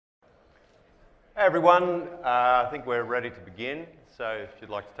Hey everyone, I think we're ready to begin, so if you'd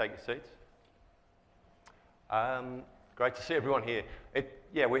like to take your seats. Great to see everyone here.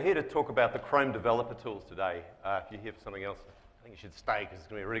 We're here to talk about the Chrome developer tools today. If you're here for something else, I think you should stay because it's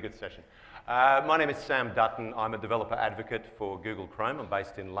going to be a really good session. My name is Sam Dutton. I'm a developer advocate for Google Chrome. I'm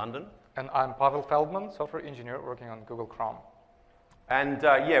based in London. And I'm Pavel Feldman, software engineer working on Google Chrome. And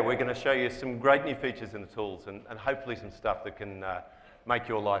we're going to show you some great new features in the tools and hopefully some stuff that can make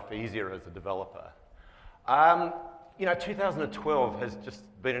your life easier as a developer. 2012 has just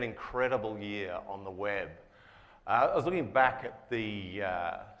been an incredible year on the web. I was looking back at the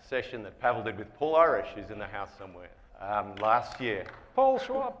session that Pavel did with Paul Irish, who's in the house somewhere, last year. Paul,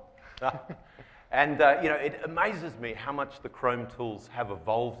 show up. And it amazes me how much the Chrome tools have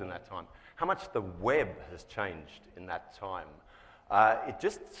evolved in that time, how much the web has changed in that time. It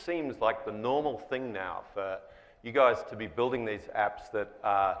just seems like the normal thing now for you guys to be building these apps that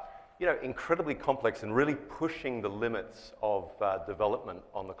are incredibly complex and really pushing the limits of development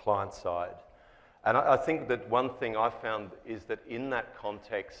on the client side. And I think that one thing I've found is that in that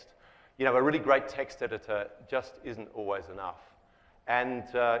context, a really great text editor just isn't always enough. And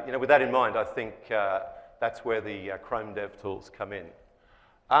with that in mind, I think that's where the Chrome Dev tools come in.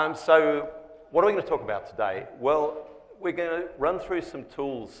 So what are we going to talk about today? Well, we're going to run through some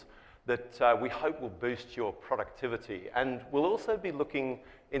tools that we hope will boost your productivity. And we'll also be looking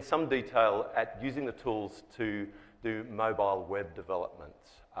in some detail at using the tools to do mobile web development.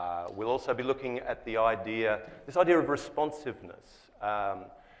 We'll also be looking at this idea of responsiveness.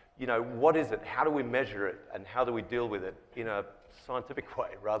 What is it? How do we measure it? And how do we deal with it in a scientific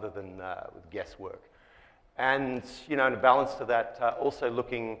way rather than with guesswork? And, in a balance to that, also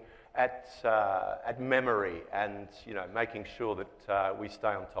looking at memory and making sure that we stay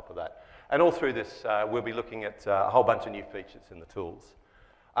on top of that. And all through this, we'll be looking at a whole bunch of new features in the tools.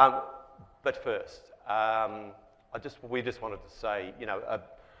 But first, we just wanted to say,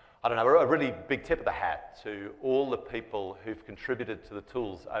 a really big tip of the hat to all the people who've contributed to the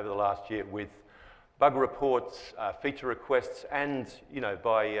tools over the last year with bug reports, feature requests, and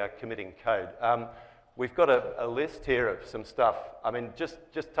by committing code. We've got a list here of some stuff, just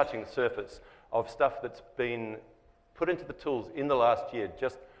touching the surface of stuff that's been put into the tools in the last year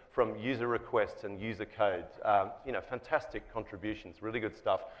just from user requests and user code. Fantastic contributions, really good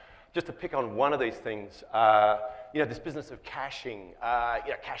stuff. Just to pick on one of these things, this business of caching.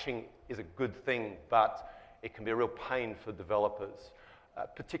 Caching is a good thing, but it can be a real pain for developers,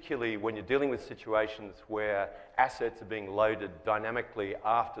 particularly when you're dealing with situations where assets are being loaded dynamically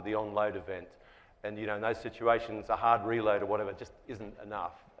after the onload event. And in those situations, a hard reload or whatever just isn't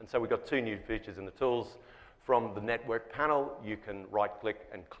enough. And so we've got two new features in the tools. From the network panel, you can right-click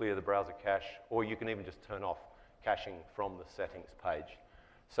and clear the browser cache, or you can even just turn off caching from the settings page.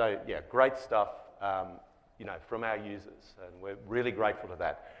 So great stuff, from our users, and we're really grateful to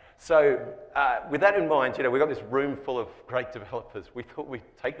that. So with that in mind, we've got this room full of great developers. We thought we'd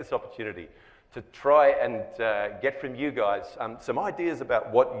take this opportunity to try and get from you guys some ideas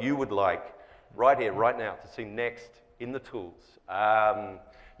about what you would like right here, right now, to see next in the tools.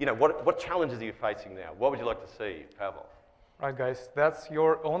 What challenges are you facing now? What would you like to see, Pavel? Right, guys, that's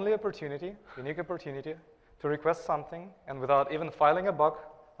your only opportunity, unique opportunity, to request something, and without even filing a bug,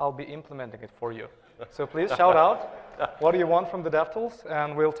 I'll be implementing it for you. So please shout out what do you want from the DevTools,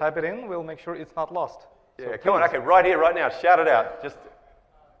 and we'll type it in. We'll make sure it's not lost. Yeah, so come on, okay, right here, right now, shout it out. Just.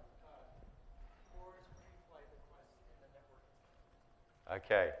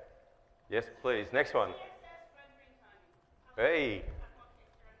 Okay. Yes, please. Next one. Hey.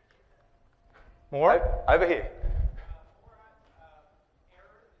 More? Over here.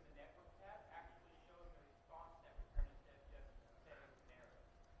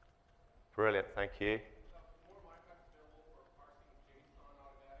 Brilliant, thank you.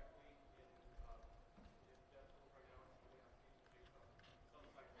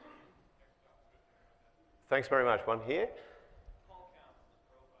 Thanks very much. One here.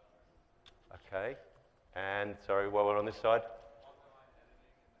 Okay. And sorry, while we're on this side.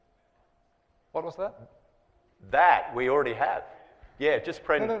 What was that? That we already have. Yeah, just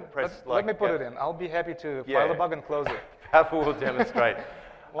press let me put it in. I'll be happy to file the bug and close it. Pavel will demonstrate.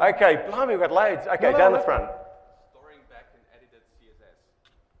 Okay, blimey, we've got loads. Okay, down the front. Storing back in edited CSS.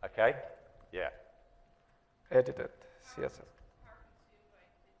 Okay, yeah. Edited CSS.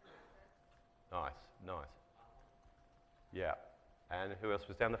 Nice, nice. Yeah. And who else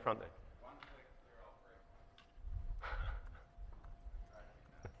was down the front there?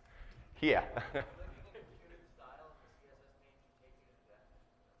 Here.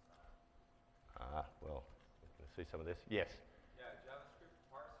 Well, let's see some of this. Yes. Yeah, JavaScript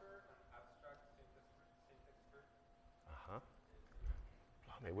parser and abstract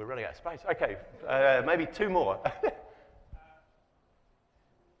I mean, we're running out of space. Okay, maybe two more.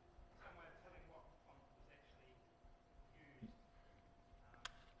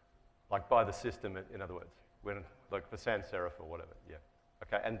 Like by the system, in other words, when, like for sans serif or whatever, yeah.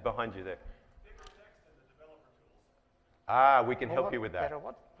 Okay, and behind you there. Bigger text than the developer tools. Ah, we can help you with that. Better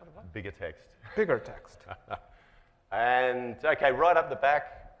what? Bigger text. Bigger text. And, okay, right up the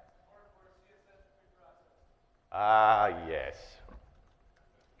back. Ah, yes.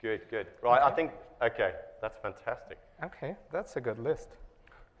 Good, good. Right, Okay. I think, okay, that's fantastic. Okay, that's a good list.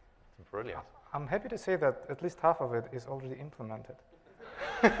 Brilliant. I'm happy to say that at least half of it is already implemented.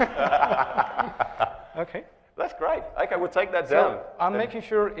 Okay. That's great. Okay, we'll take that So down. I'm making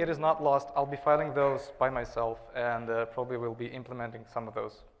sure it is not lost. I'll be filing those by myself, and probably will be implementing some of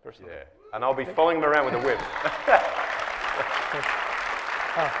those personally. Yeah, and I'll be following them around with a whip.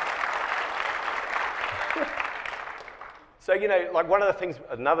 So, you know, like one of the things,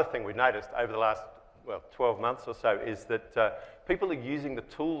 another thing we've noticed over the last, well, 12 months or so is that people are using the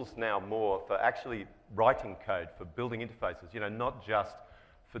tools now more for actually writing code, for building interfaces, you know, not just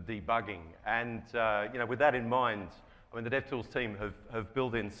for debugging. And, you know, with that in mind, I mean, the DevTools team have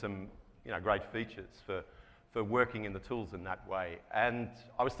built in some, you know, great features for working in the tools in that way. And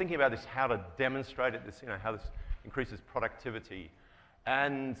I was thinking about this, how to demonstrate it, this, you know, how this increases productivity.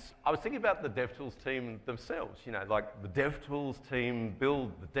 And I was thinking about the DevTools team themselves, you know, like the DevTools team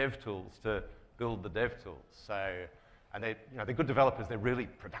build the DevTools to build the DevTools. So, and they, you know, they're good developers, they're really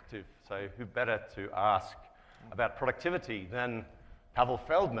productive. So who better to ask about productivity than Pavel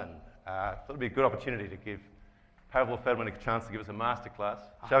Feldman? Thought it'd be a good opportunity to give Pavel Feldman a chance to give us a masterclass.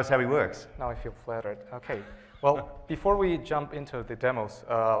 Show us how he works. Now I feel flattered. Okay. Well, before we jump into the demos,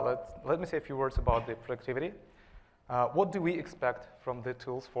 let me say a few words about the productivity. What do we expect from the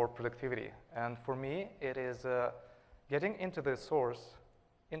tools for productivity? And for me, it is getting into the source,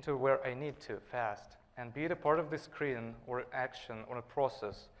 into where I need to fast, and be it a part of the screen or action or a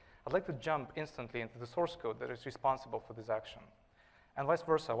process. I'd like to jump instantly into the source code that is responsible for this action. And vice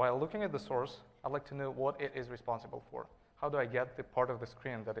versa, while looking at the source, I'd like to know what it is responsible for. How do I get the part of the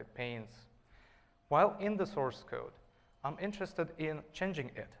screen that it paints? While in the source code, I'm interested in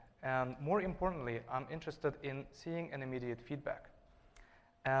changing it. And more importantly, I'm interested in seeing an immediate feedback.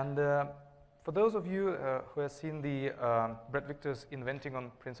 And for those of you who have seen the Brett Victor's Inventing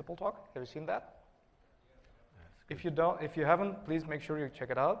on Principle talk, have you seen that? If you haven't, please make sure you check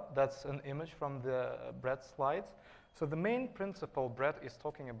it out. That's an image from the Brett's slides. So the main principle Brett is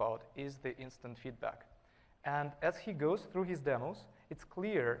talking about is the instant feedback. And as he goes through his demos, it's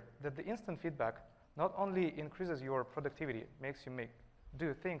clear that the instant feedback not only increases your productivity, makes you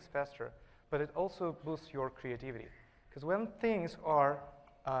do things faster, but it also boosts your creativity. Because when things are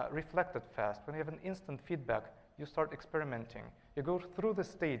reflected fast, when you have an instant feedback, you start experimenting. You go through the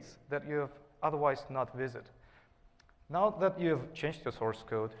states that you have otherwise not visited. Now that you've changed your source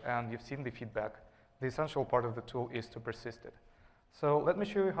code and you've seen the feedback, the essential part of the tool is to persist it. So let me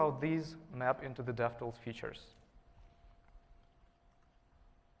show you how these map into the DevTools features.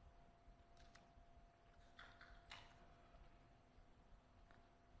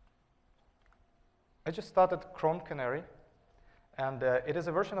 I just started Chrome Canary, and it is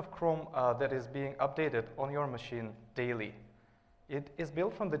a version of Chrome that is being updated on your machine daily. It is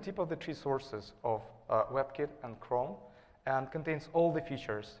built from the tip of the tree sources of WebKit and Chrome, and contains all the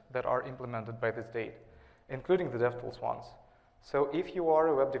features that are implemented by this date, including the DevTools ones. So if you are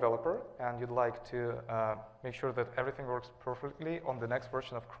a web developer and you'd like to make sure that everything works perfectly on the next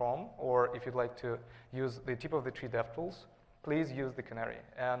version of Chrome, or if you'd like to use the tip of the tree DevTools, please use the Canary,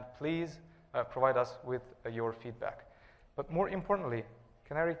 and please provide us with your feedback. But more importantly,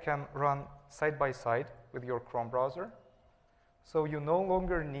 Canary can run side by side with your Chrome browser. So you no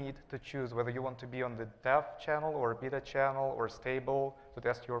longer need to choose whether you want to be on the dev channel or beta channel or stable to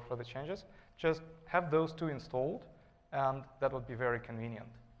test your further changes. Just have those two installed, and that would be very convenient.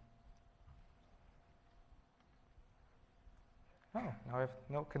 Oh, now I have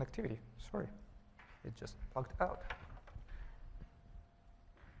no connectivity. Sorry, it just logged out.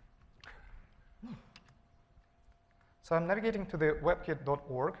 So I'm navigating to the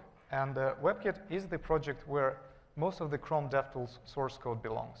webkit.org, and WebKit is the project where most of the Chrome DevTools source code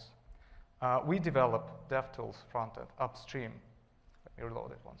belongs. We develop DevTools frontend upstream. Let me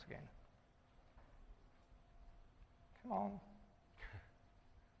reload it once again. Come on.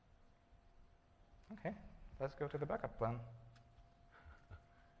 Okay, let's go to the backup plan.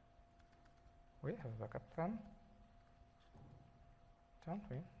 We have a backup plan, don't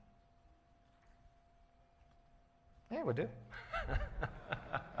we? Yeah, we do.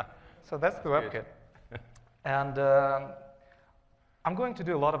 So that's the WebKit. And I'm going to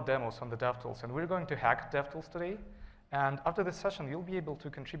do a lot of demos on the DevTools, and we're going to hack DevTools today. And after this session, you'll be able to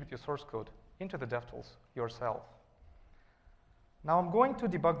contribute your source code into the DevTools yourself. Now, I'm going to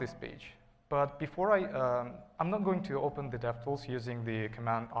debug this page. But before I'm not going to open the DevTools using the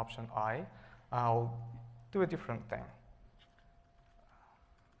command option I. I'll do a different thing.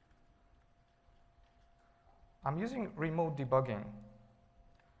 I'm using remote debugging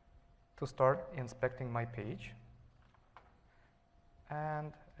to start inspecting my page.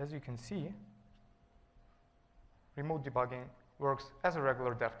 And as you can see, remote debugging works as a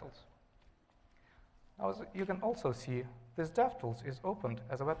regular DevTools. Now, as you can also see, this DevTools is opened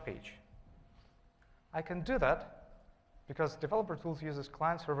as a web page. I can do that because Developer Tools uses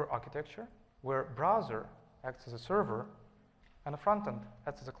client-server architecture, where browser acts as a server and the front end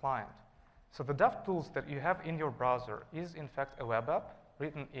acts as a client. So the DevTools that you have in your browser is, in fact, a web app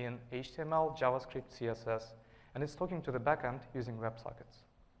written in HTML, JavaScript, CSS, and it's talking to the backend using WebSockets.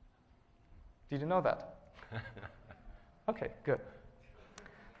 Did you know that? OK, good.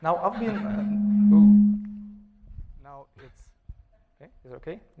 Now, I've been now it's OK. Is it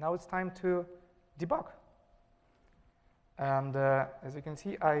OK? Now it's time to debug. And as you can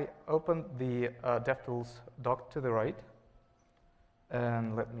see, I opened the DevTools doc to the right.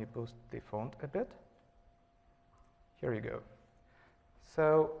 And let me boost the font a bit. Here you go.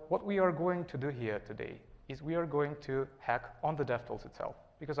 So what we are going to do here today is we are going to hack on the DevTools itself.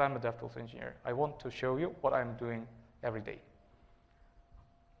 Because I'm a DevTools engineer, I want to show you what I'm doing every day.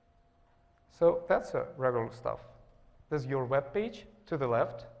 So that's regular stuff. There's your web page to the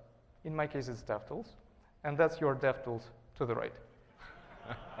left. In my case, it's DevTools. And that's your DevTools to the right.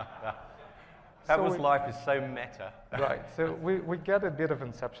 Pavel's life is so meta. Right. So we get a bit of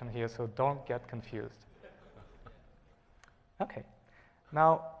inception here, so don't get confused. OK.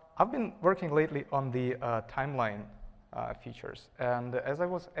 Now, I've been working lately on the timeline features. And as I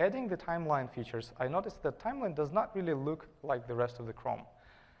was adding the timeline features, I noticed that timeline does not really look like the rest of the Chrome.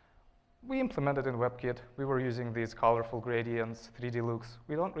 We implemented in WebKit. We were using these colorful gradients, 3D looks.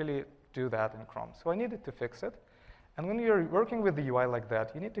 We don't really do that in Chrome. So I needed to fix it. And when you're working with the UI like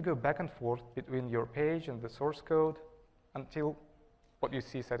that, you need to go back and forth between your page and the source code until what you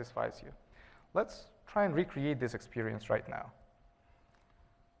see satisfies you. Let's try and recreate this experience right now.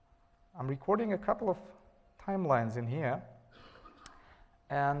 I'm recording a couple of timelines in here.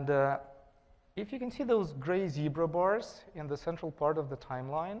 And if you can see those gray zebra bars in the central part of the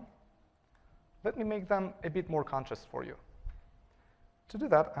timeline, let me make them a bit more contrast for you. To do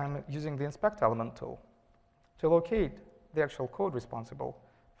that, I'm using the inspect element tool to locate the actual code responsible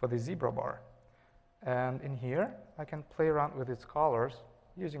for the zebra bar. And in here, I can play around with its colors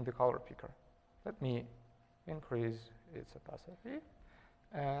using the color picker. Let me increase its opacity,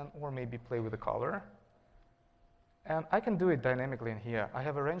 or maybe play with the color. And I can do it dynamically in here. I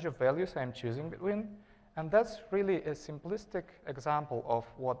have a range of values I'm choosing between. And that's really a simplistic example of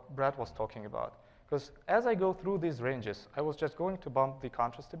what Brad was talking about. Because as I go through these ranges, I was just going to bump the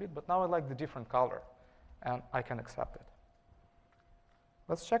contrast a bit, but now I like the different color, and I can accept it.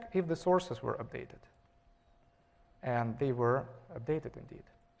 Let's check if the sources were updated. And they were updated indeed.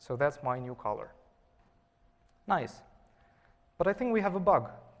 So that's my new color. Nice. But I think we have a bug,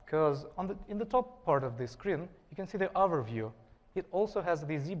 because in the top part of the screen, you can see the overview. It also has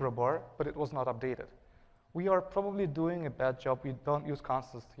the zebra bar, but it was not updated. We are probably doing a bad job. We don't use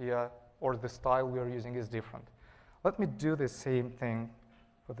constants here, or the style we are using is different. Let me do the same thing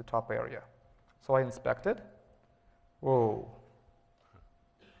for the top area. So I inspect it. Whoa.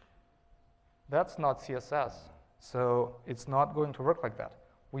 That's not CSS. So it's not going to work like that.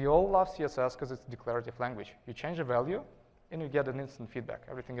 We all love CSS because it's a declarative language. You change a value, and you get an instant feedback,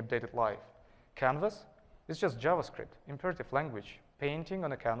 everything updated live. Canvas is just JavaScript, imperative language, painting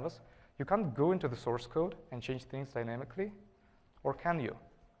on a canvas. You can't go into the source code and change things dynamically, or can you?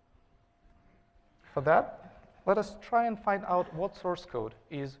 For that, let us try and find out what source code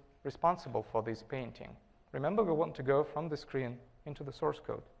is responsible for this painting. Remember, we want to go from the screen into the source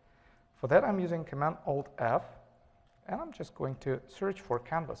code. For that, I'm using Command-Alt-F, and I'm just going to search for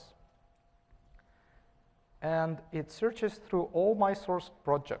canvas. And it searches through all my source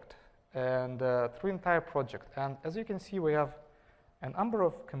project and through entire project. And as you can see, we have a number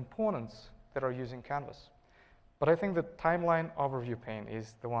of components that are using canvas. But I think the timeline overview pane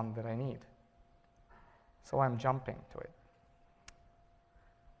is the one that I need. So I'm jumping to it.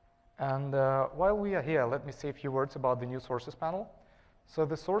 And while we are here, let me say a few words about the new sources panel. So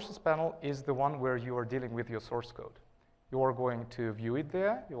the sources panel is the one where you are dealing with your source code. You are going to view it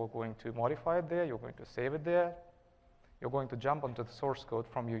there. You are going to modify it there. You're going to save it there. You're going to jump onto the source code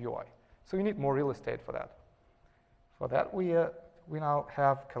from your UI. So you need more real estate for that. For that, we we now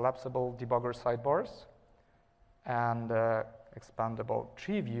have collapsible debugger sidebars and expandable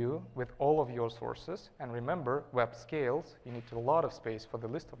tree view with all of your sources. And remember, web scales, you need a lot of space for the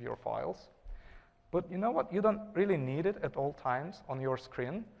list of your files. But you know what? You don't really need it at all times on your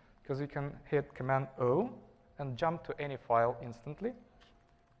screen, because you can hit Command O and jump to any file instantly.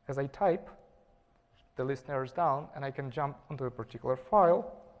 As I type, the list narrows down, and I can jump onto a particular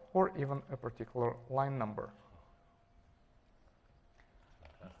file or even a particular line number.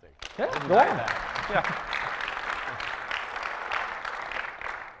 Fantastic. Yeah, go on. Yeah.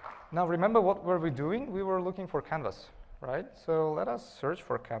 Now remember, what were we doing? We were looking for canvas, right? So let us search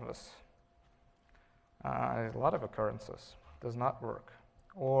for canvas. There's a lot of occurrences. Does not work.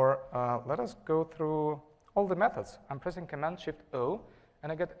 Or let us go through all the methods. I'm pressing Command-Shift-O,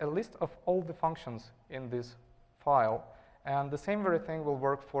 and I get a list of all the functions in this file. And the same very thing will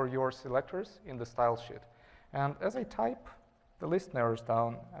work for your selectors in the style sheet. And as I type, the list narrows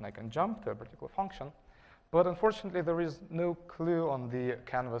down, and I can jump to a particular function. But unfortunately, there is no clue on the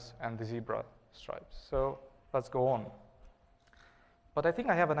canvas and the zebra stripes. So let's go on. But I think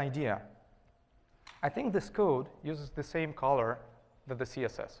I have an idea. I think this code uses the same color that the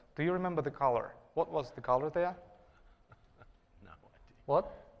CSS. Do you remember the color? What was the color there? No idea.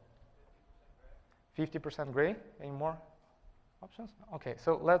 What? 50% gray? Any more options? OK,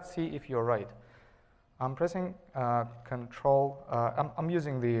 so let's see if you're right. I'm pressing Control. I'm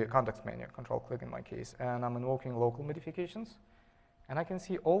using the context menu, Control-click in my case, and I'm invoking local modifications. And I can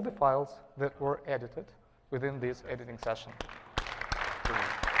see all the files that were edited within this editing session.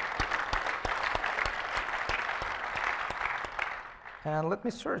 And let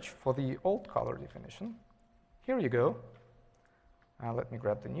me search for the old color definition. Here you go. Let me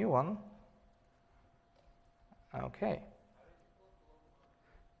grab the new one. OK.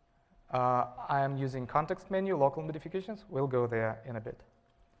 I am using context menu, local modifications. We'll go there in a bit.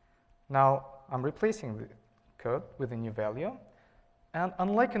 Now, I'm replacing the code with a new value. And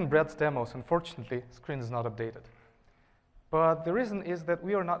unlike in Brett's demos, unfortunately, screen is not updated. But the reason is that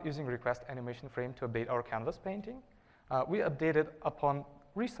we are not using request animation frame to update our canvas painting. We update it upon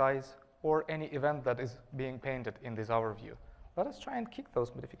resize or any event that is being painted in this overview. Let us try and kick those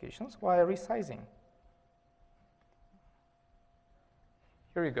modifications while resizing.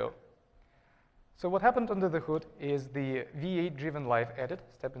 Here you go. So what happened under the hood is the V8-driven live edit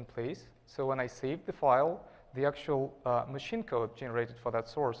step in place. So when I saved the file, the actual machine code generated for that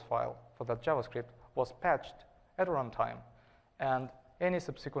source file, for that JavaScript, was patched at runtime. And any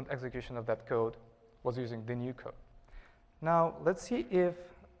subsequent execution of that code was using the new code. Now, let's see if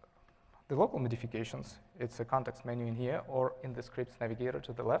the local modifications, it's a context menu in here, or in the scripts navigator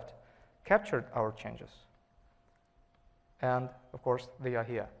to the left, captured our changes. And, of course, they are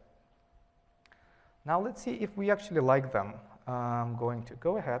here. Now, let's see if we actually like them. I'm going to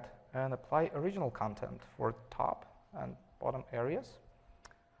go ahead and apply original content for top and bottom areas.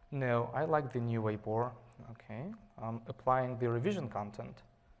 No, I like the new wayboard. OK, I'm applying the revision content,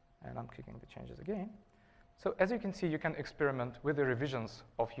 and I'm clicking the changes again. So as you can see, you can experiment with the revisions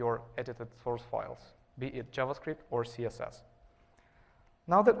of your edited source files, be it JavaScript or CSS.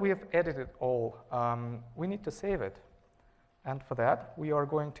 Now that we have edited all, we need to save it. And for that, we are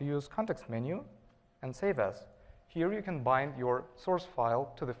going to use context menu and save as. Here you can bind your source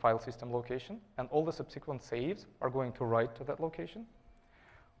file to the file system location, and all the subsequent saves are going to write to that location.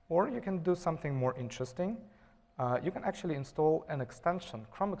 Or you can do something more interesting. You can actually install an extension,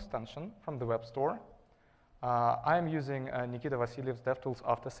 Chrome extension, from the web store. I am using Nikita Vasiliev's DevTools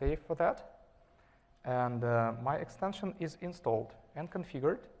Aftersave for that. And my extension is installed and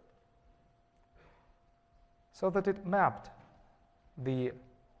configured so that it mapped the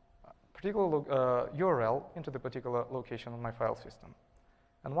particular URL into the particular location on my file system.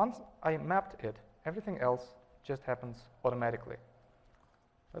 And once I mapped it, everything else just happens automatically.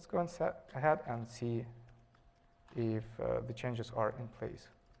 Let's go and set ahead and see if the changes are in place.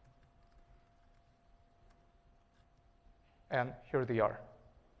 And here they are.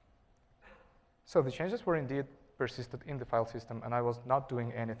 So the changes were indeed persisted in the file system, and I was not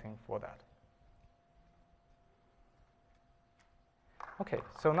doing anything for that. OK,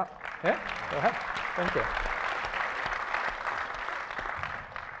 so now, yeah, go ahead. Thank you.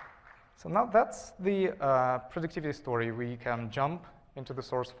 So now that's the productivity story. We can jump into the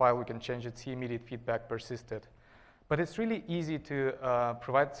source file, we can change it, see immediate feedback persisted. But it's really easy to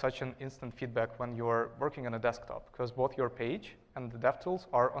provide such an instant feedback when you're working on a desktop, because both your page and the DevTools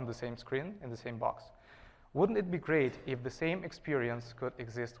are on the same screen in the same box. Wouldn't it be great if the same experience could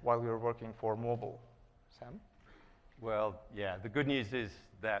exist while you're working for mobile? Sam? Well, yeah, the good news is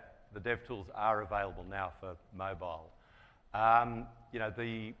that the DevTools are available now for mobile. You know,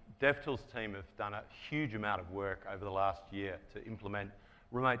 the DevTools team have done a huge amount of work over the last year to implement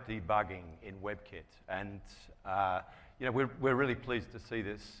remote debugging in WebKit. And you know, we're really pleased to see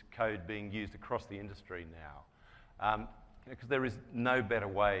this code being used across the industry now. Because there is no better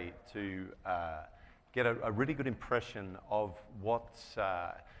way to get a really good impression of what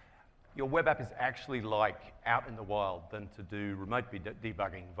your web app is actually like out in the wild than to do remote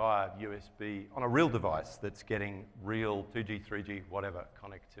debugging via USB on a real device that's getting real 2G, 3G, whatever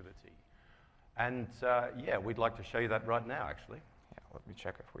connectivity. And yeah, we'd like to show you that right now, actually. Yeah, let me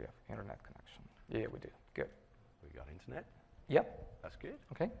check if we have internet connection. Yeah, we do. Good. We got internet? Yep. That's good.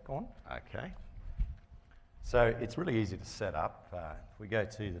 Okay, go on. Okay. So it's really easy to set up. If we go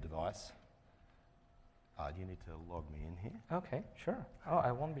to the device, you need to log me in here. Okay, sure. Oh,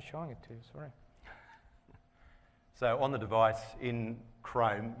 I won't be showing it to you, sorry. So on the device in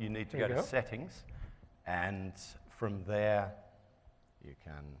Chrome, you need to There go you to go. Settings, and from there, you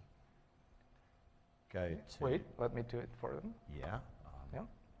can go to... Wait, let me do it for them. Yeah. Yeah.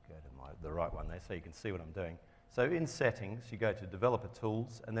 Go to the right one there so you can see what I'm doing. So in Settings, you go to Developer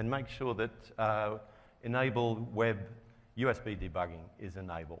Tools, and then make sure that Enable Web USB Debugging is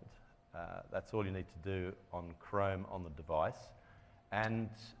enabled. That's all you need to do on Chrome on the device. And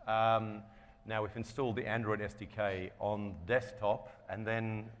now we've installed the Android SDK on desktop and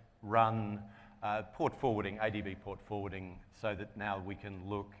then run port forwarding, ADB port forwarding, so that now we can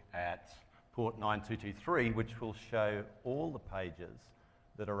look at port 9223, which will show all the pages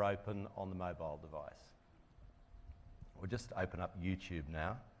that are open on the mobile device. We'll just open up YouTube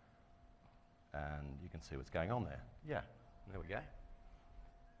now, and you can see what's going on there. Yeah, there we go.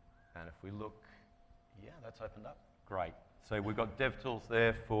 And if we look, yeah, that's opened up. Great. So we've got DevTools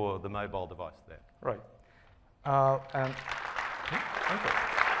there for the mobile device there. Right. Okay.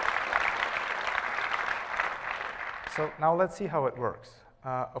 So now let's see how it works.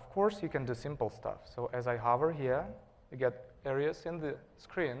 Of course, you can do simple stuff. So as I hover here, you get areas in the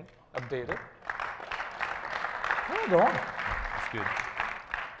screen updated. Oh, go on. That's good.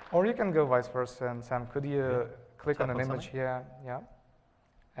 Or you can go vice versa. And Sam, could you click Tap on an on image something. here? Yeah.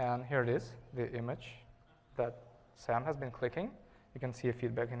 And here it is, the image that Sam has been clicking. You can see a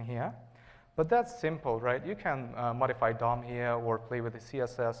feedback in here. But that's simple, right? You can modify DOM here or play with the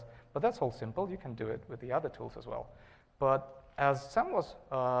CSS, but that's all simple. You can do it with the other tools as well. But as Sam was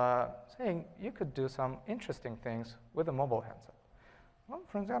saying, you could do some interesting things with a mobile handset. Well,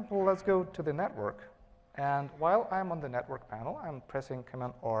 for example, let's go to the network. And while I'm on the network panel, I'm pressing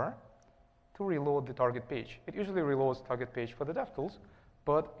Command R to reload the target page. It usually reloads target page for the DevTools,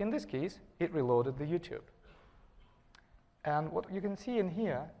 but in this case, it reloaded the YouTube. And what you can see in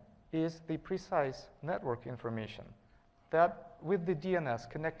here is the precise network information that with the DNS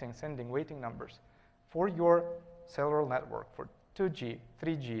connecting, sending, waiting numbers for your cellular network for 2G,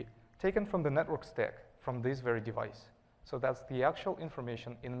 3G, taken from the network stack from this very device. So that's the actual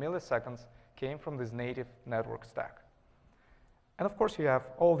information in milliseconds came from this native network stack. And of course, you have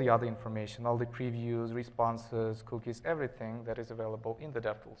all the other information, all the previews, responses, cookies, everything that is available in the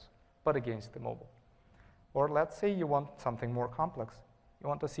DevTools, but against the mobile. Or let's say you want something more complex. You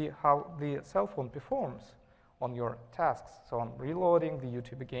want to see how the cell phone performs on your tasks. So I'm reloading the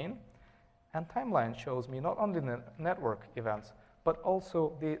YouTube again, and timeline shows me not only the network events, but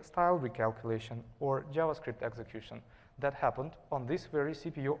also the style recalculation or JavaScript execution that happened on this very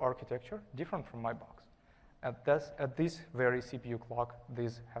CPU architecture, different from my box. At this very CPU clock,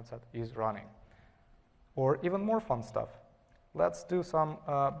 this headset is running. Or even more fun stuff. Let's do some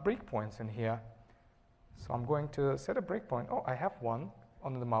breakpoints in here. So I'm going to set a breakpoint. Oh, I have one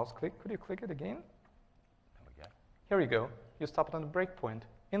on the mouse click. Could you click it again? There we go. Here you go. You stopped on the breakpoint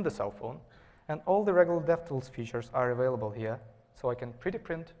in the cell phone. And all the regular DevTools features are available here. So I can pretty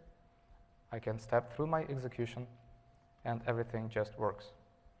print. I can step through my execution. And everything just works.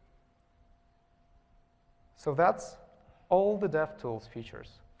 So that's all the DevTools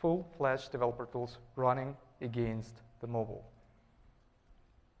features, full-fledged developer tools running against the mobile.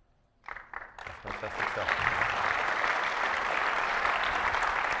 That's fantastic stuff.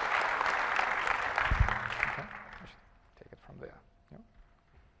 Okay, I should take it from there. Yeah.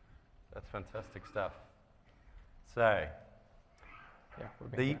 That's fantastic stuff. So, Yeah,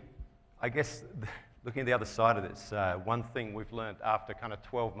 we've been there. I guess, looking at the other side of this, one thing we've learned after kind of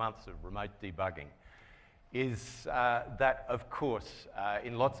 12 months of remote debugging is that, of course,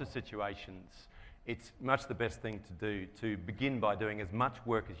 in lots of situations, it's much the best thing to do to begin by doing as much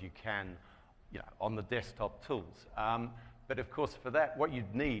work as you can, on the desktop tools. But of course, for that, what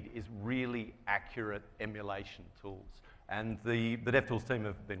you'd need is really accurate emulation tools. And the DevTools team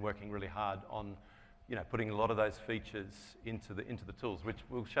have been working really hard on putting a lot of those features into the tools, which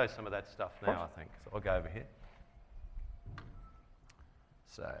we'll show some of that stuff now, I think. So I'll go over here.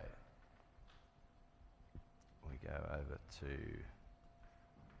 So we go over to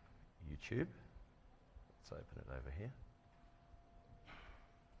YouTube. Let's open it over here.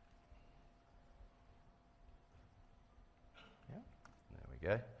 Yeah, there we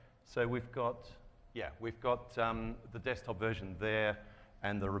go. So we've got the desktop version there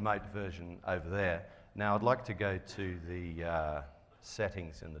and the remote version over there. Now I'd like to go to the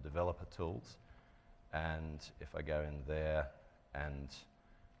settings in the developer tools, and if I go in there, and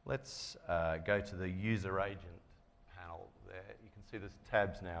let's go to the user agent panel there. You can see there's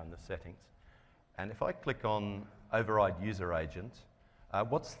tabs now in the settings. And if I click on override user agent,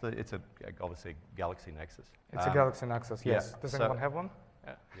 it's obviously a Galaxy Nexus. It's a Galaxy Nexus, yes. Does anyone have one?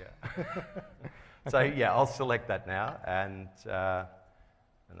 Yeah. So yeah, I'll select that now, and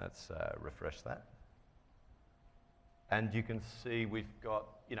let's refresh that. And you can see we've got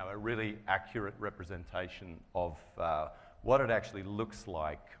a really accurate representation of what it actually looks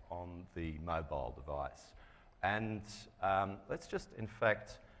like on the mobile device. And let's just, in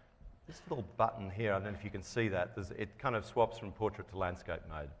fact, this little button here, I don't know if you can see that, it kind of swaps from portrait to landscape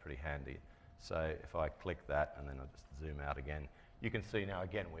mode, pretty handy. So if I click that, and then I'll just zoom out again, you can see now,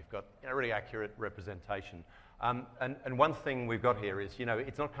 again, we've got a really accurate representation. And one thing we've got here is,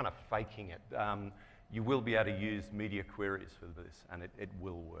 it's not kind of faking it. You will be able to use media queries for this, and it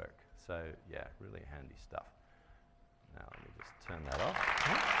will work. So yeah, really handy stuff. Now let me just turn that off.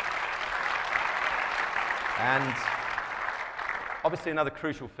 And obviously another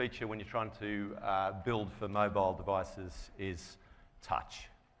crucial feature when you're trying to build for mobile devices is touch.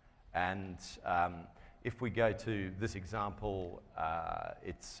 And if we go to this example,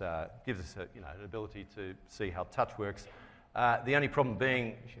 it gives us an ability to see how touch works. The only problem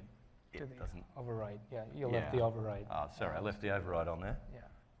being it doesn't override. Yeah, you left the override. Oh, sorry, I left the override on there. Yeah.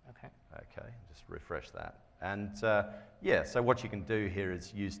 Okay. Okay, just refresh that. And yeah, so what you can do here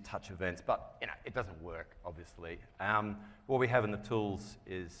is use touch events, but it doesn't work, obviously. What we have in the tools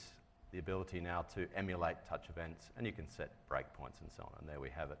is the ability now to emulate touch events, and you can set breakpoints and so on, and there we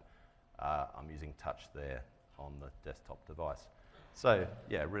have it. I'm using touch there on the desktop device. So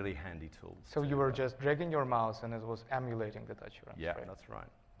yeah, really handy tools. So you were just dragging your mouse and it was emulating the touch events, yeah, right? That's right.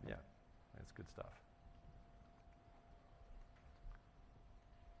 Yeah, that's good stuff.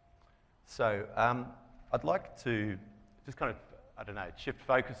 So I'd like to just kind of, shift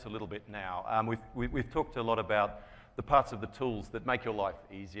focus a little bit now. We've talked a lot about the parts of the tools that make your life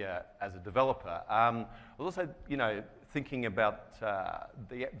easier as a developer. I was also, thinking about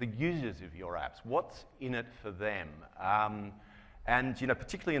the users of your apps. What's in it for them? And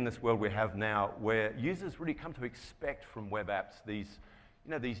particularly in this world we have now, where users really come to expect from web apps these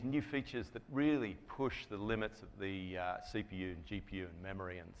new features that really push the limits of the CPU and GPU and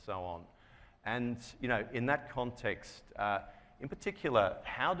memory and so on. And in that context, in particular,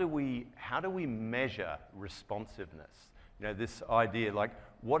 how do we measure responsiveness? This idea, like,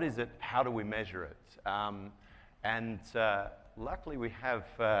 what is it? How do we measure it? And luckily, we have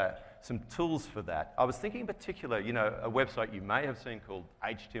some tools for that. I was thinking in particular, a website you may have seen called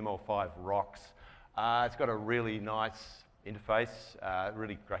HTML5 Rocks. It's got a really nice interface,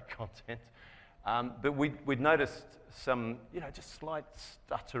 really great content. But we'd noticed some, just slight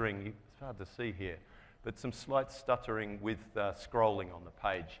stuttering. It's hard to see here, but some slight stuttering with scrolling on the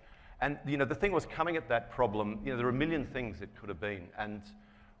page. And the thing was, coming at that problem, there are a million things it could have been. And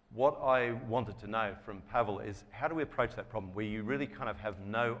what I wanted to know from Pavel is, how do we approach that problem where you really kind of have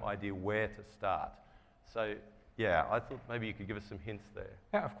no idea where to start? So yeah, I thought maybe you could give us some hints there.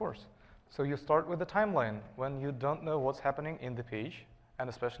 Yeah, of course. So you start with the timeline. When you don't know what's happening in the page, and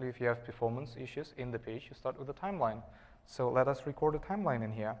especially if you have performance issues in the page, you start with the timeline. So let us record a timeline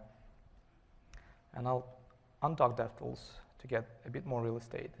in here. And I'll undock DevTools to get a bit more real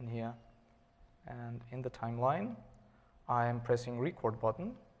estate in here. And in the timeline, I'm pressing record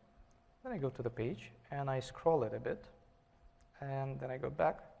button. Then I go to the page and I scroll it a bit. And then I go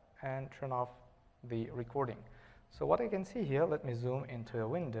back and turn off the recording. So what I can see here, let me zoom into a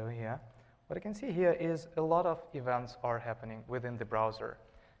window here. What I can see here is a lot of events are happening within the browser.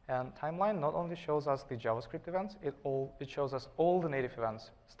 And timeline not only shows us the JavaScript events, it shows us all the native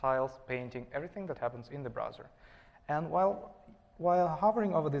events, styles, painting, everything that happens in the browser. And while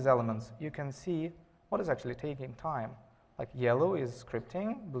hovering over these elements, you can see what is actually taking time. Like yellow is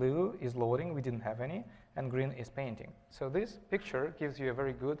scripting, blue is loading, we didn't have any, and green is painting. So this picture gives you a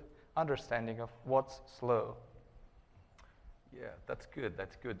very good understanding of what's slow. Yeah, that's good,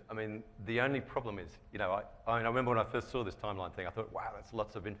 that's good. I mean, the only problem is, I remember when I first saw this timeline thing, I thought, wow, that's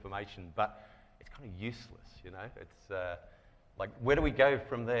lots of information. But, it's kind of useless, you know? It's like, where do we go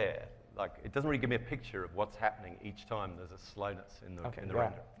from there? Like, it doesn't really give me a picture of what's happening each time there's a slowness in the,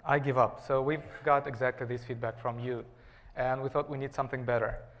 render. I give up. So we've got exactly this feedback from you, and we thought we need something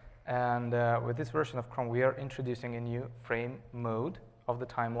better. And with this version of Chrome, we are introducing a new frame mode of the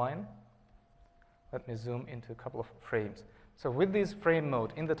timeline. Let me zoom into a couple of frames. So with this frame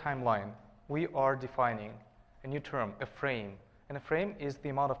mode in the timeline, we are defining a new term, a frame. And a frame is the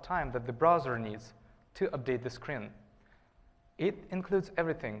amount of time that the browser needs to update the screen. It includes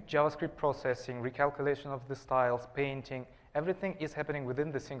everything: JavaScript processing, recalculation of the styles, painting. Everything is happening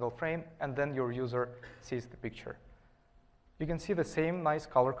within the single frame, and then your user sees the picture. You can see the same nice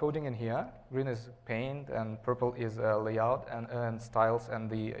color coding in here. Green is paint, and purple is layout and styles, and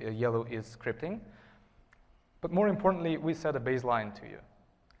the yellow is scripting. But more importantly, we set a baseline to you.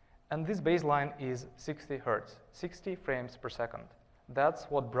 And this baseline is 60 Hertz, 60 frames per second. That's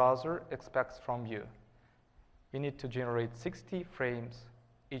what browser expects from you. You need to generate 60 frames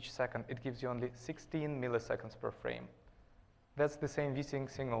each second. It gives you only 16 milliseconds per frame. That's the same vsync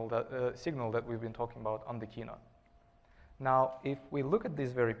signal that we've been talking about on the keynote. Now, if we look at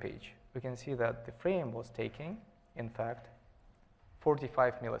this very page, we can see that the frame was taking, in fact,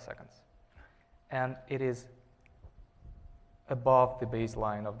 45 milliseconds. And it is above the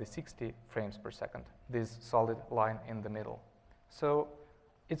baseline of the 60 frames per second, this solid line in the middle. So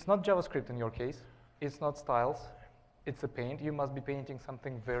it's not JavaScript in your case. It's not styles. It's a paint. You must be painting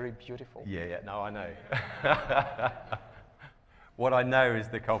something very beautiful. Yeah, no, I know. What I know is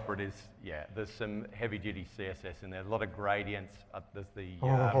the culprit is, yeah, there's some heavy-duty CSS in there, a lot of gradients. There's the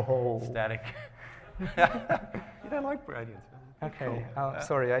static. You don't like gradients. Okay, cool.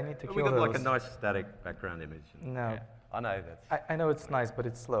 Sorry, I need to kill those. We've got like a nice static background image. No. Yeah, I know that's... I know it's nice, but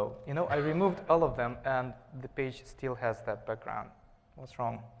it's slow. You know, I removed all of them, and the page still has that background. What's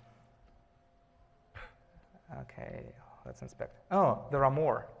wrong? Okay, let's inspect. Oh, there are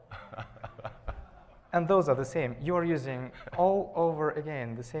more. And those are the same. You are using all over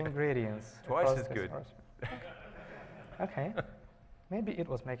again the same gradients. Twice as good. Okay, maybe it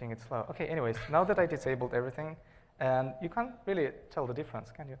was making it slow. Okay, anyways, now that I disabled everything, and you can't really tell the difference,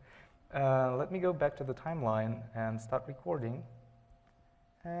 can you? Let me go back to the timeline and start recording.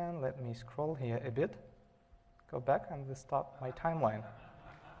 And let me scroll here a bit. Go back and stop my timeline.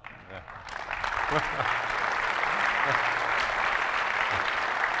 Yeah.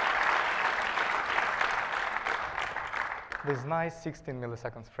 This nice 16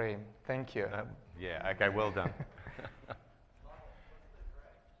 milliseconds frame. Thank you. Yeah, okay, well done.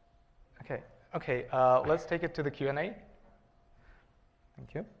 Okay, let's take it to the Q&A.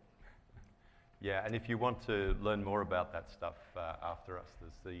 Thank you. Yeah, and if you want to learn more about that stuff after us,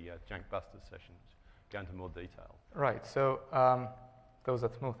 there's the Jank Busters sessions. Go into more detail. Right, so those are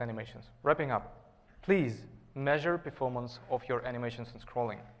smooth animations. Wrapping up, please measure performance of your animations and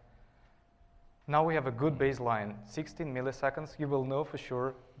scrolling. Now we have a good baseline, 16 milliseconds. You will know for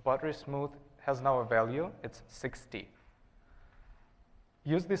sure buttery smooth has now a value. It's 60.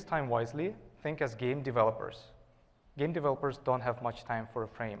 Use this time wisely. Think as game developers. Game developers don't have much time for a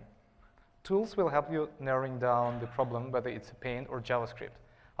frame. Tools will help you narrowing down the problem, whether it's a paint or JavaScript.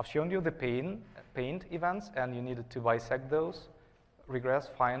 I've shown you the paint events, and you needed to bisect those, regress,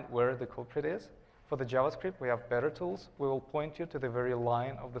 find where the culprit is. For the JavaScript, we have better tools. We will point you to the very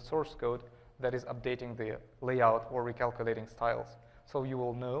line of the source code that is updating the layout or recalculating styles, so you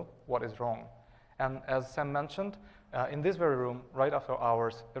will know what is wrong. And as Sam mentioned, in this very room, right after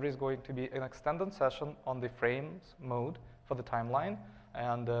hours, there is going to be an extended session on the frames mode for the timeline,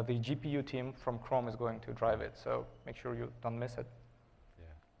 and the GPU team from Chrome is going to drive it, so make sure you don't miss it.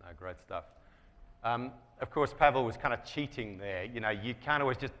 Yeah, no, great stuff. Of course, Pavel was kind of cheating there. You know, you can't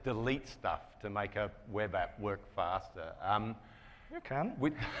always just delete stuff to make a web app work faster. You can.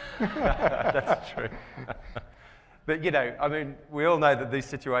 That's true. But, you know, I mean, we all know that these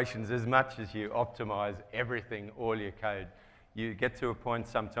situations, as much as you optimize everything, all your code, you get to a point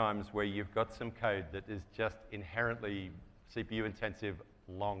sometimes where you've got some code that is just inherently CPU intensive,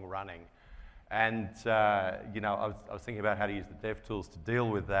 long running. And, you know, I was thinking about how to use the dev tools to deal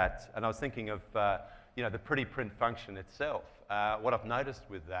with that. And I was thinking of, you know, the pretty print function itself. What I've noticed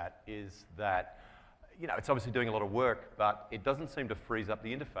with that is that, you know, it's obviously doing a lot of work, but it doesn't seem to freeze up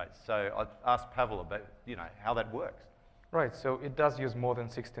the interface. So I asked Pavel about, you know, how that works. Right, so it does use more than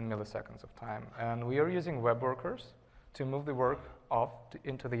 16 milliseconds of time. And we are using web workers to move the work off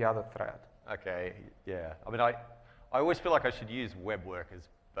into the other thread. Okay, yeah. I mean, I always feel like I should use web workers,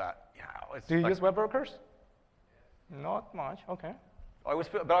 but, you know, it's Do you like, use web workers? Not much, okay. I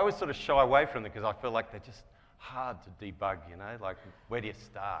always sort of shy away from them because I feel like they're just hard to debug, you know? Like, where do you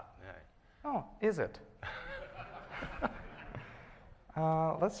start? You know? Oh, is it?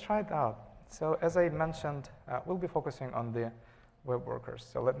 Let's try it out. So as I mentioned, we'll be focusing on the web workers.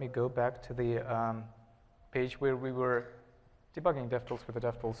 So let me go back to the page where we were debugging DevTools with the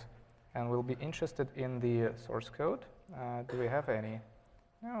DevTools, and we'll be interested in the source code. Do we have any?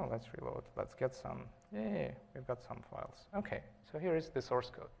 No, let's reload. Let's get some. Yay, we've got some files. OK, so here is the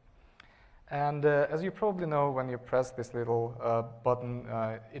source code. And as you probably know, when you press this little button,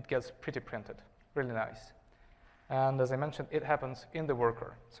 it gets pretty printed, really nice. And as I mentioned, it happens in the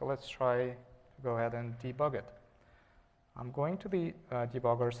worker. So let's try to go ahead and debug it. I'm going to the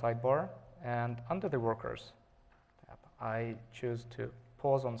debugger sidebar, and under the workers tab, I choose to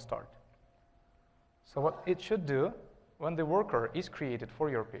pause on start. So what it should do, when the worker is created for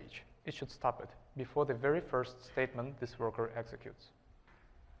your page, it should stop it before the very first statement this worker executes.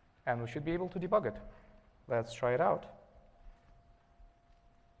 And we should be able to debug it. Let's try it out.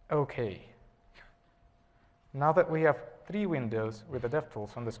 OK. Now that we have 3 windows with the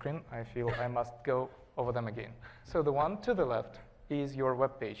DevTools on the screen, I feel I must go over them again. So the one to the left is your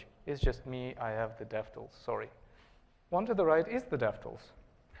web page. It's just me, I have the DevTools, sorry. One to the right is the DevTools.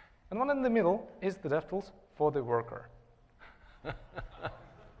 And one in the middle is the DevTools for the worker.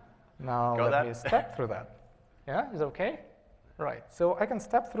 Now let me step through that. Yeah, is it OK? Right, so I can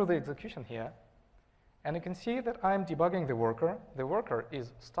step through the execution here, and you can see that I'm debugging the worker. The worker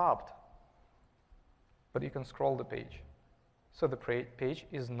is stopped, but you can scroll the page. So the page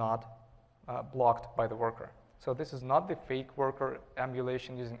is not blocked by the worker. So this is not the fake worker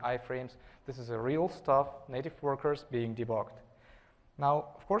emulation using iframes. This is a real stuff, native workers being debugged. Now,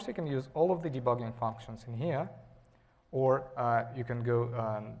 of course, you can use all of the debugging functions in here, or you can go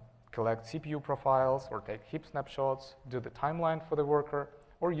collect CPU profiles, or take heap snapshots, do the timeline for the worker,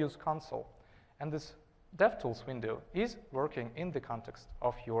 or use console. And this DevTools window is working in the context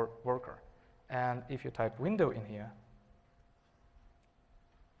of your worker. And if you type window in here,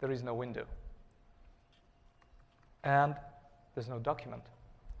 there is no window. And there's no document.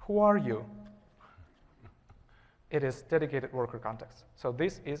 Who are you? It is dedicated worker context. So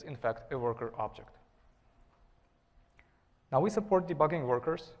this is, in fact, a worker object. Now we support debugging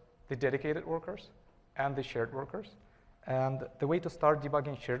workers, the dedicated workers, and the shared workers. And the way to start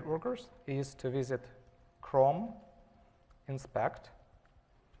debugging shared workers is to visit Chrome, inspect.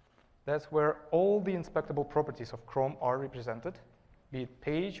 That's where all the inspectable properties of Chrome are represented, be it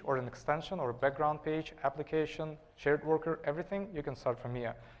page or an extension or a background page, application, shared worker, everything, you can start from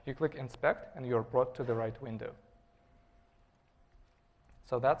here. You click inspect, and you're brought to the right window.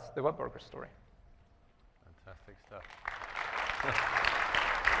 So that's the web worker story. Fantastic stuff.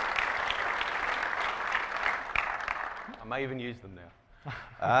 I may even use them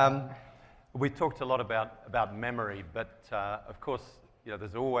now. We talked a lot about memory, but of course,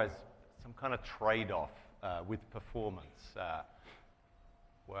 there's always some kind of trade-off with performance.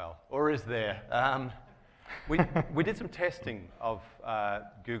 Well, or is there? We did some testing of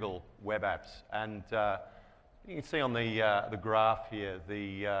Google web apps, and you can see on the graph here,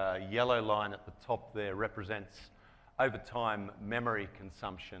 the yellow line at the top there represents over time memory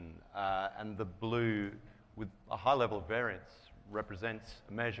consumption, and the blue with a high level of variance represents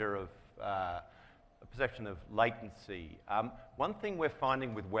a measure of a perception of latency. One thing we're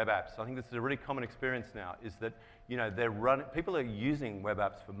finding with web apps, I think this is a really common experience now, is that people are using web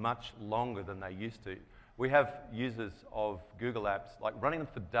apps for much longer than they used to. We have users of Google apps like running them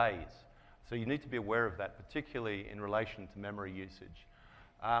for days. So you need to be aware of that, particularly in relation to memory usage.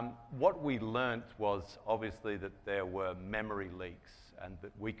 What we learnt was obviously that there were memory leaks and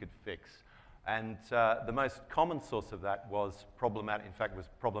that we could fix. And the most common source of that was problematic, in fact, was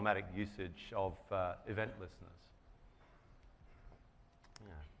problematic usage of event listeners.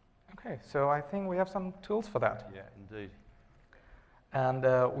 Yeah. OK, so I think we have some tools for that. Yeah, indeed. And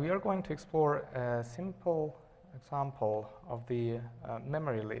we are going to explore a simple example of the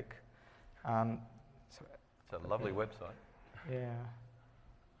memory leak. It's a lovely website. Yeah.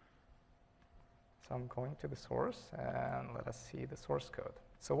 So I'm going to the source, and let us see the source code.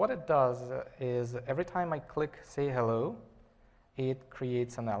 So what it does is every time I click say hello, it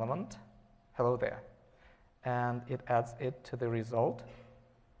creates an element, hello there, and it adds it to the result.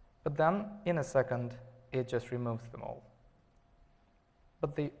 But then in a second, it just removes them all.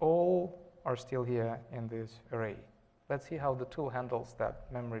 But they all are still here in this array. Let's see how the tool handles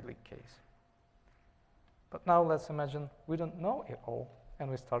that memory leak case. But now let's imagine we don't know it all, and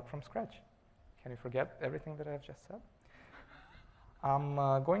we start from scratch. Can you forget everything that I've just said? I'm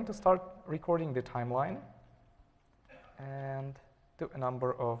going to start recording the timeline and do a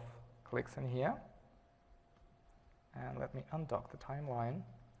number of clicks in here. And let me undock the timeline.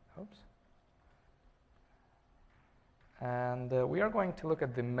 Oops. And we are going to look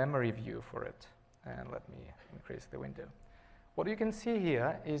at the memory view for it. And let me increase the window. What you can see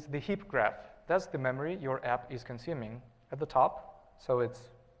here is the heap graph. That's the memory your app is consuming at the top. So it's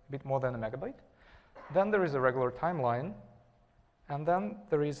a bit more than a megabyte. Then there is a regular timeline. And then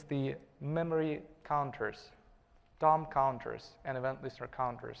there is the memory counters, DOM counters and event listener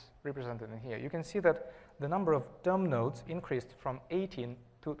counters represented in here. You can see that the number of DOM nodes increased from 18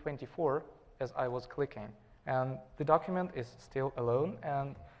 to 24 as I was clicking. And the document is still alone,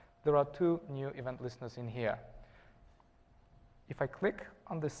 and there are 2 new event listeners in here. If I click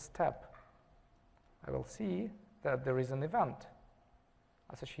on this step, I will see that there is an event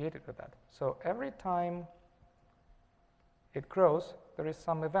associated with that. So every time it grows, there is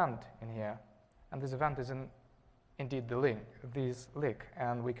some event in here. And this event is indeed the link, this leak.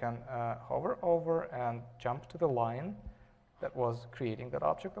 And we can hover over and jump to the line that was creating that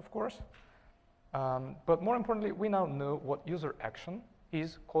object, of course. But more importantly, we now know what user action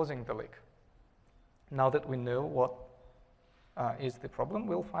is causing the leak. Now that we know what is the problem,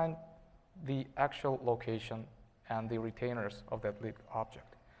 we'll find the actual location and the retainers of that leak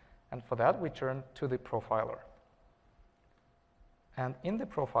object. And for that, we turn to the profiler. And in the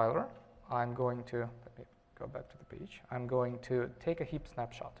profiler, I'm going to, let me go back to the page. I'm going to take a heap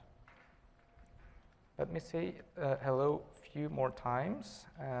snapshot. Let me say hello a few more times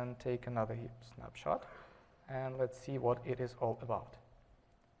and take another heap snapshot. And let's see what it is all about.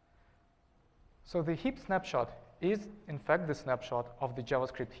 So the heap snapshot is, in fact, the snapshot of the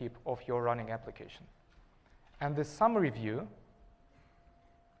JavaScript heap of your running application. And the summary view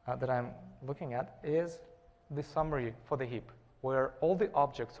that I'm looking at is the summary for the heap, where all the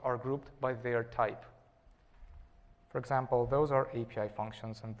objects are grouped by their type. For example, those are API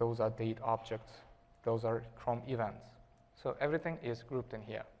functions, and those are date objects. Those are Chrome events. So everything is grouped in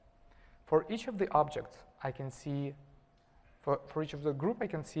here. For each of the objects, I can see, for each of the group, I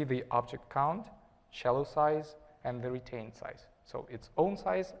can see the object count, shallow size, and the retained size. So its own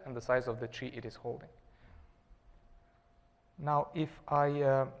size and the size of the tree it is holding. Now, if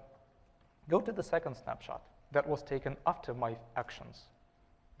I go to the second snapshot that was taken after my actions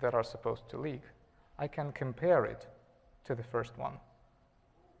that are supposed to leak, I can compare it to the first one.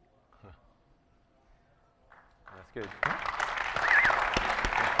 That's good.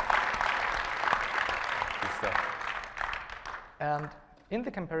 Good stuff. And in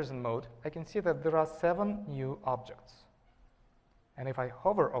the comparison mode, I can see that there are 7 new objects. And if I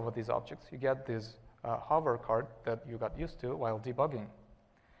hover over these objects, you get this hover card that you got used to while debugging.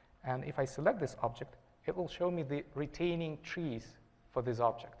 And if I select this object, it will show me the retaining trees for this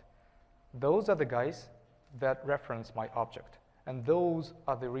object. Those are the guys that reference my object. And those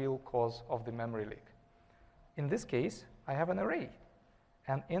are the real cause of the memory leak. In this case, I have an array.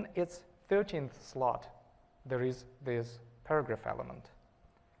 And in its 13th slot, there is this paragraph element.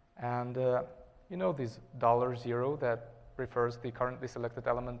 And you know this $0 that refers the currently selected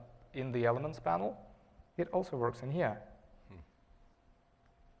element in the elements panel? It also works in here.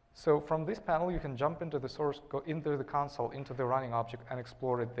 So from this panel, you can jump into the source, go into the console, into the running object, and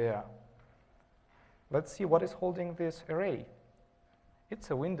explore it there. Let's see what is holding this array.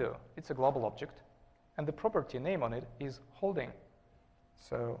 It's a window. It's a global object. And the property name on it is holding.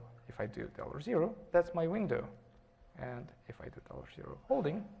 So if I do $0, that's my window. And if I do $0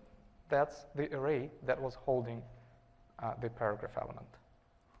 holding, that's the array that was holding the paragraph element.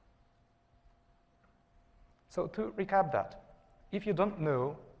 So to recap that, if you don't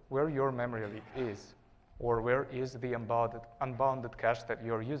know where your memory leak is, or where is the unbounded cache that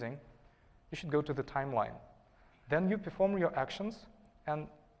you're using, you should go to the timeline. Then you perform your actions and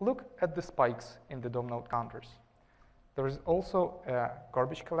look at the spikes in the DOM node counters. There is also a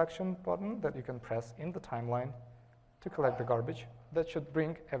garbage collection button that you can press in the timeline to collect the garbage. That should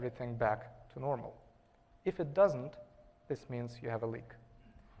bring everything back to normal. If it doesn't, this means you have a leak.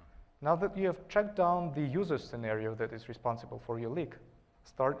 Now that you have tracked down the user scenario that is responsible for your leak,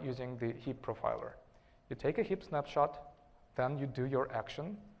 start using the heap profiler. You take a heap snapshot, then you do your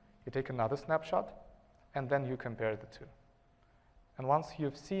action, you take another snapshot, and then you compare the two. And once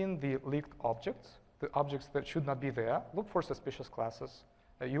you've seen the leaked objects, the objects that should not be there, look for suspicious classes.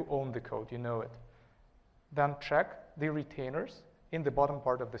 You own the code, you know it. Then track the retainers in the bottom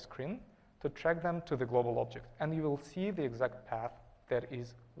part of the screen to track them to the global object. And you will see the exact path that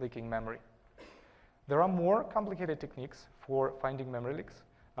is leaking memory. There are more complicated techniques for finding memory leaks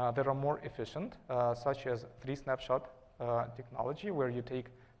that are more efficient, such as 3-snapshot technology, where you take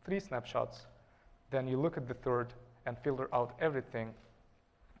 3 snapshots, then you look at the third and filter out everything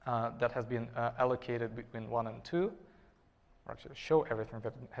that has been allocated between 1 and 2, or actually show everything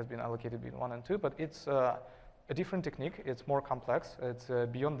that has been allocated between 1 and 2, but it's a a different technique. It's more complex. It's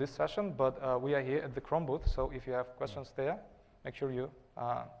beyond this session, but we are here at the Chrome booth, so if you have questions there, make sure you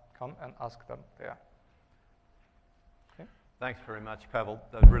come and ask them there. Okay. Thanks very much, Pavel.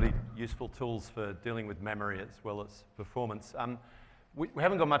 Those are really useful tools for dealing with memory as well as performance. We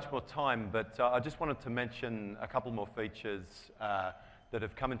haven't got much more time, but I just wanted to mention a couple more features that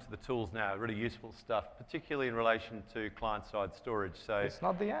have come into the tools now, really useful stuff, particularly in relation to client-side storage. So it's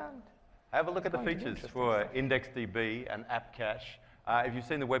not the end. Have a look at the features for IndexedDB and app cache. If you've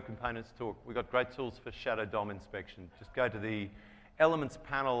seen the Web Components talk, we've got great tools for shadow DOM inspection. Just go to the Elements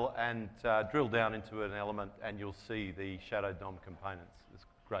panel and drill down into an element, and you'll see the shadow DOM components. It's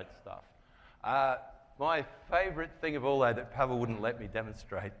great stuff. My favorite thing of all, though, that Pavel wouldn't let me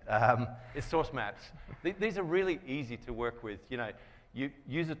demonstrate is source maps. These are really easy to work with. You know, you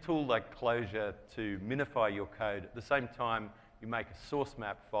use a tool like Closure to minify your code. At the same time, you make a source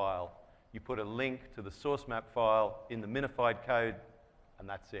map file. You put a link to the source map file in the minified code, and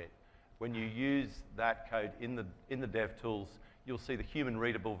that's it. When you use that code in the dev tools, you'll see the human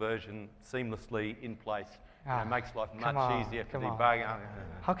readable version seamlessly in place. It makes life much easier for debugging.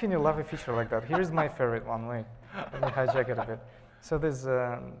 How can you love a feature like that? Here's my favorite one. Wait, let me hijack it a bit. So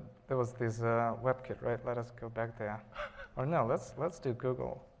there was this WebKit, right? Let us go back there. Or no, let's do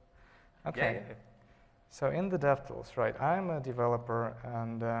Google. Okay. Yeah. So in the DevTools, right? I'm a developer,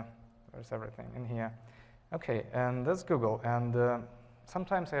 and there's everything in here. Okay, and that's Google. And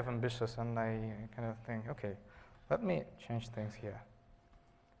sometimes I have ambitious, and I kind of think, okay, let me change things here.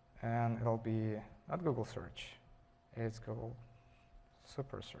 And it'll be not Google Search. It's Google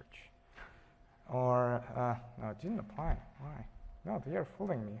Super Search. Or, no, it didn't apply. Why? No, they are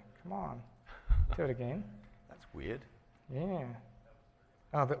fooling me. Come on. Do it again. That's weird. Yeah.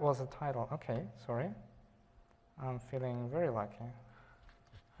 Oh, that was a title. Okay, sorry. I'm feeling very lucky.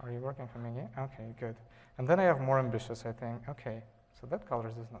 Are you working for me again? Okay, good. And then I have more ambitious, I think. Okay, so that color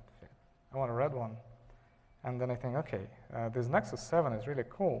does not fit. I want a red one. And then I think, okay, this Nexus 7 is really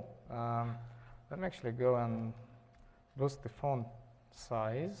cool. Let me actually go and boost the font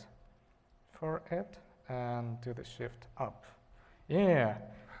size for it and do the shift up. Yeah.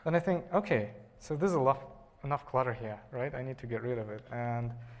 Then I think, okay, so there's enough clutter here, right? I need to get rid of it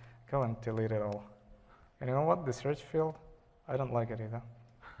and go and delete it all. And you know what? The search field, I don't like it either.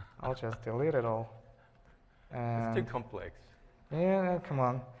 I'll just delete it all. And it's too complex. Yeah, come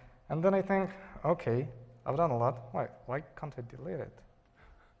on. And then I think, okay, I've done a lot. Why can't I delete it?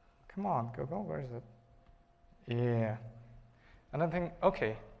 Come on, Google, where is it? Yeah. And I think,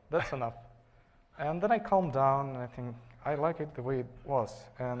 okay, that's enough. And then I calm down and I think, I like it the way it was.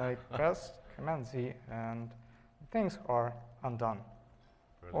 And I press Command-Z and things are undone.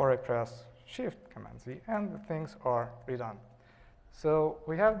 Brilliant. Or I press Shift Command-Z and the things are redone. So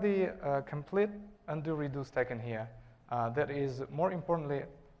we have the complete undo redo stack in here. That is, more importantly,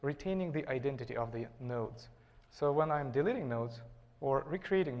 retaining the identity of the nodes. So when I'm deleting nodes or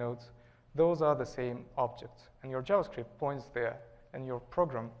recreating nodes, those are the same objects. And your JavaScript points there, and your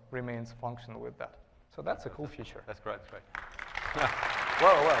program remains functional with that. So that's a cool feature. That's great, that's great.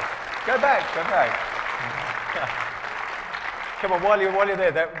 Whoa. Go back. Come on, while you're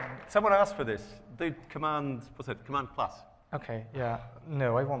there, someone asked for this. Do command, what's it, command plus. Okay, yeah.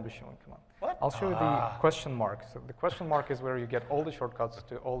 No, I won't be showing command. What? I'll show you the question mark. So the question mark is where you get all the shortcuts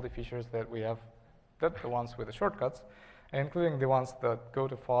to all the features that we have, the ones with the shortcuts, including the ones that go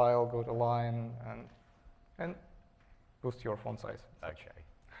to file, go to line, and boost your font size. Okay.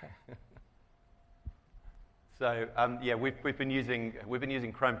 So yeah, we've been using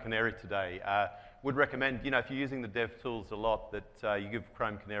Chrome Canary today. Would recommend, if you're using the dev tools a lot, that you give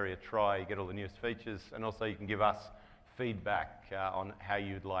Chrome Canary a try. You get all the newest features, and also you can give us feedback on how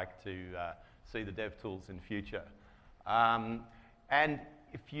you'd like to see the dev tools in future. And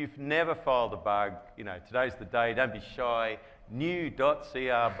if you've never filed a bug, today's the day. Don't be shy.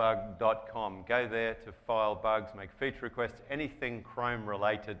 new.crbug.com. Go there to file bugs, make feature requests, anything Chrome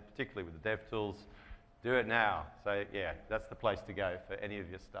related, particularly with the dev tools. Do it now. So yeah, that's the place to go for any of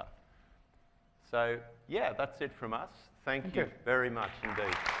your stuff. So yeah, that's it from us. Thank you very much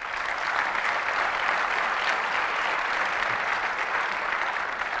indeed.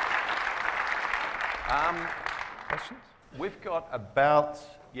 Questions? We've got about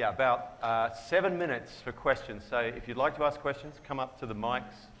 7 minutes for questions. So if you'd like to ask questions, come up to the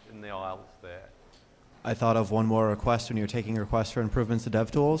mics in the aisles there. I thought of one more request when you're taking requests for improvements to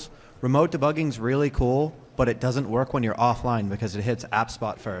DevTools. Remote debugging's really cool, but it doesn't work when you're offline because it hits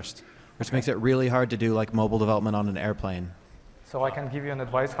AppSpot first, which makes it really hard to do like mobile development on an airplane. So I can give you an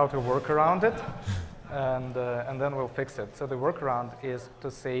advice how to work around it, and then we'll fix it. So the workaround is to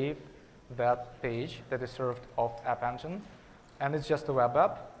save that page that is served off App Engine, and it's just a web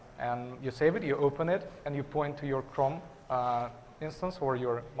app, and you save it, you open it, and you point to your Chrome instance or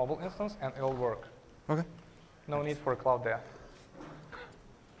your mobile instance, and it'll work. Okay. No need for a cloud there.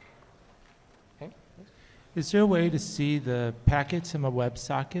 Okay. Is there a way to see the packets in a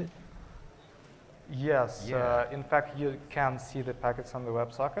WebSocket? Yes. Yeah. In fact, you can see the packets on the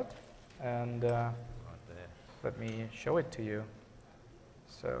WebSocket, and Right there. let me show it to you.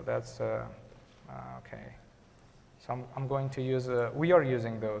 So that's okay. So I'm going to use. We are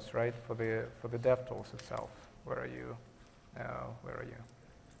using those, right, for the DevTools itself. Where are you? No, where are you?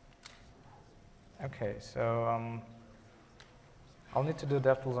 Okay, so I'll need to do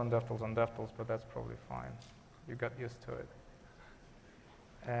DevTools on DevTools on DevTools, but that's probably fine. You got used to it.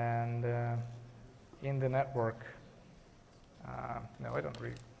 And in the network, no, I don't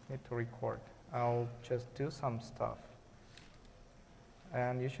need to record. I'll just do some stuff.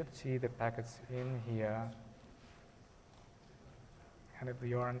 And you should see the packets in here. And if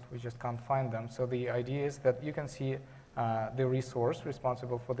they aren't, we just can't find them. So the idea is that you can see the resource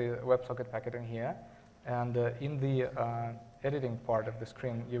responsible for the WebSocket packet in here. And in the editing part of the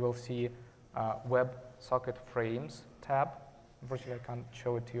screen, you will see WebSocket Frames tab. Unfortunately, I can't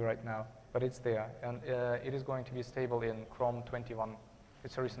show it to you right now, but it's there. And it is going to be stable in Chrome 21.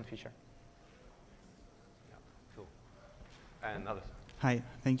 It's a recent feature. Yeah, cool. And others. Hi,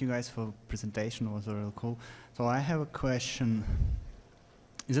 thank you guys for the presentation. It was really cool. So I have a question.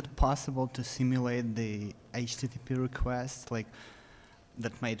 Is it possible to simulate the HTTP request, like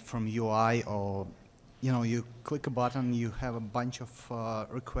that made from UI, or you click a button, you have a bunch of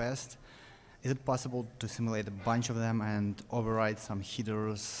requests. Is it possible to simulate a bunch of them and override some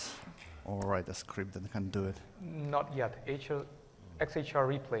headers or write a script that can do it? Not yet. XHR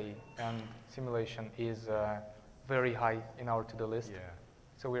replay and simulation is very high in our to-do list. Yeah.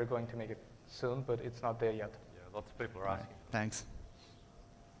 So we're going to make it soon, but it's not there yet. Yeah, lots of people are asking. Thanks.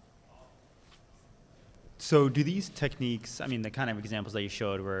 So do these techniques, I mean, the kind of examples that you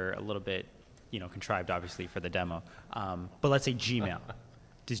showed were a little bit, contrived, obviously, for the demo. But let's say Gmail.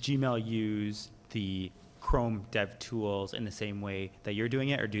 Does Gmail use the Chrome dev tools in the same way that you're doing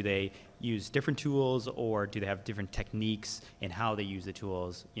it, or do they use different tools, or do they have different techniques in how they use the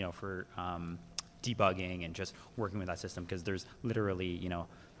tools, for debugging and just working with that system? Because there's literally,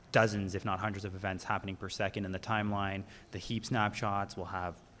 dozens, if not hundreds of events happening per second in the timeline. The heap snapshots will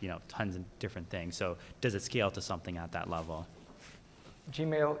have, tons of different things. So does it scale to something at that level?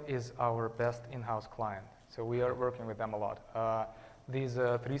 Gmail is our best in-house client, so we are working with them a lot. These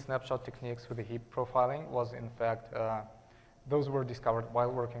 3 snapshot techniques with the heap profiling was, in fact, those were discovered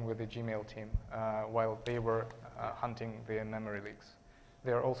while working with the Gmail team, while they were hunting the memory leaks.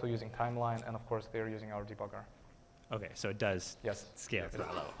 They are also using timeline, and of course, they're using our debugger. Okay, so it does Yes. scale to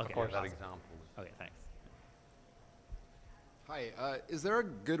that level. Okay, Of course, that example. okay, thanks. Hi, is there a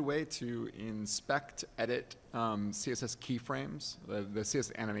good way to inspect, edit CSS keyframes, the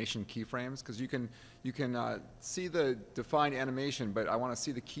CSS animation keyframes? Because you can see the defined animation, but I want to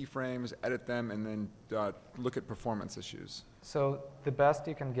see the keyframes, edit them, and then look at performance issues. So the best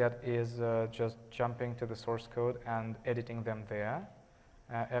you can get is just jumping to the source code and editing them there.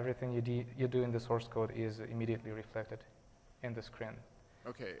 Everything you do in the source code is immediately reflected in the screen.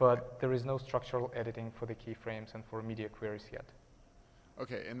 Okay. But there is no structural editing for the keyframes and for media queries yet.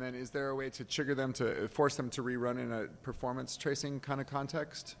 Okay, and then is there a way to trigger them to force them to rerun in a performance tracing kind of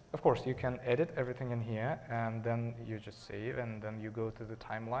context? Of course, you can edit everything in here, and then you just save, and then you go to the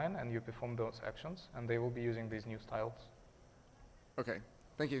timeline, and you perform those actions, and they will be using these new styles. Okay,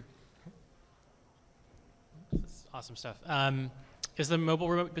 thank you. That's awesome stuff. Is the mobile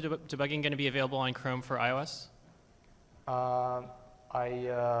remote debugging going to be available on Chrome for iOS?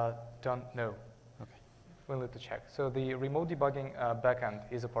 I don't know. Okay. We'll need to check. So the remote debugging backend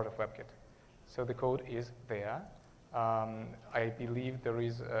is a part of WebKit. So the code is there. I believe there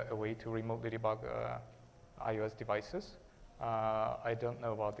is a way to remotely debug iOS devices. I don't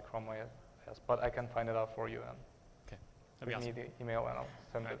know about the Chrome OS, but I can find it out for you. And Okay. That'd be awesome. give me the email, and I'll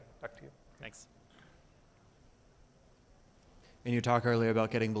send it back to you. Thanks. In your talk earlier about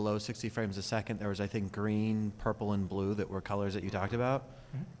getting below 60 frames a second, there was, I think, green, purple, and blue that were colors that you talked about.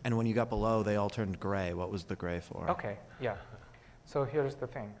 Mhm. And when you got below, they all turned gray. What was the gray for? Okay, yeah. So here's the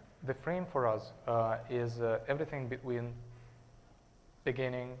thing. The frame for us is everything between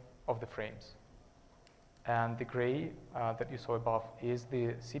beginning of the frames. And the gray that you saw above is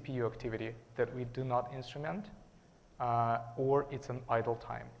the CPU activity that we do not instrument, or it's an idle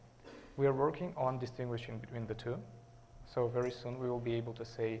time. We are working on distinguishing between the two. So very soon we will be able to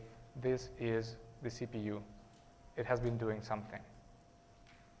say, this is the CPU. It has been doing something.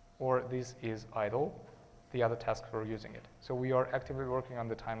 or this is idle, the other tasks were using it. So we are actively working on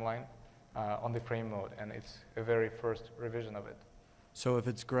the timeline on the frame mode, and it's a very first revision of it. So if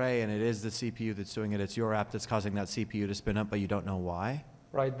it's gray and it is the CPU that's doing it, it's your app that's causing that CPU to spin up, but you don't know why?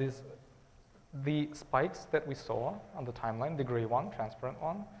 Right, the spikes that we saw on the timeline, the gray one, transparent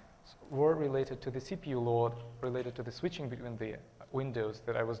one, were related to the CPU load, related to the switching between the windows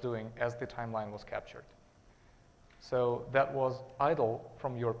that I was doing as the timeline was captured. So that was idle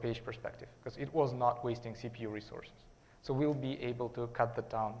from your page perspective, because it was not wasting CPU resources. So we'll be able to cut that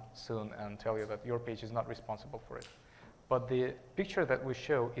down soon and tell you that your page is not responsible for it. But the picture that we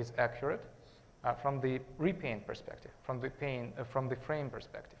show is accurate from the repaint perspective, from the frame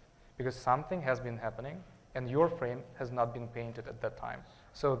perspective, because something has been happening and your frame has not been painted at that time.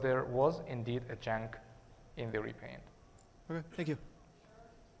 So there was indeed a jank in the repaint. Okay, thank you.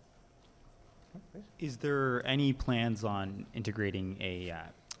 Is there any plans on integrating a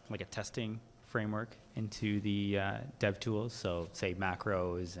like a testing framework into the dev tools? So say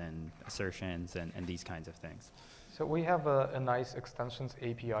macros and assertions and these kinds of things. So we have a nice extensions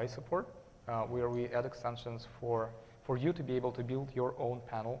API support where we add extensions for you to be able to build your own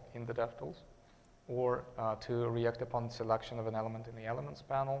panel in the DevTools or to react upon selection of an element in the elements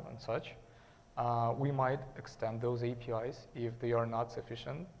panel and such. We might extend those APIs if they are not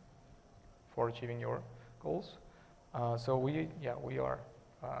sufficient for achieving your goals. So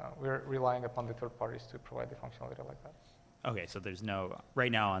we're relying upon the third parties to provide the functionality like that. Okay, so there's no,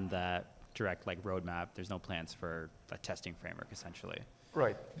 right now on that direct like roadmap, there's no plans for a testing framework essentially.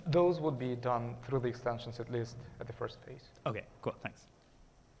 Right, those would be done through the extensions at least at the first phase. Okay, cool, thanks.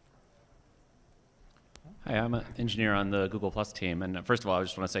 Hi, I'm an engineer on the Google Plus team, and first of all, I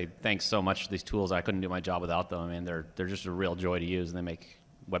just want to say thanks so much to these tools. I couldn't do my job without them. I mean, they're just a real joy to use, and they make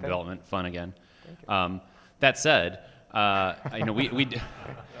web development fun again. That said, you know,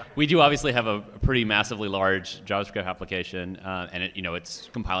 we do obviously have a pretty massively large JavaScript application, and it's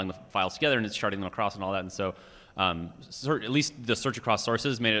compiling the files together and it's charting them across and all that. And so, at least the search across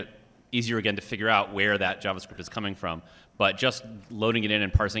sources made it easier again to figure out where that JavaScript is coming from. But just loading it in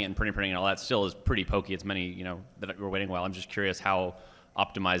and parsing it and printing and all that still is pretty pokey. It's many, that we're waiting a while. I'm just curious how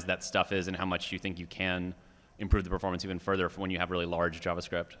optimized that stuff is and how much you think you can improve the performance even further for when you have really large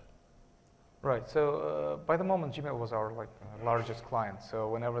JavaScript. Right. So by the moment, Gmail was our largest client. So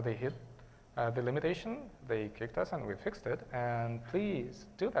whenever they hit the limitation, they kicked us and we fixed it. And please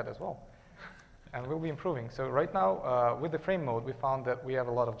do that as well. And we'll be improving. So right now, with the frame mode, we found that we have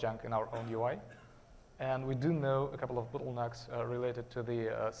a lot of junk in our own UI. And we do know a couple of bottlenecks related to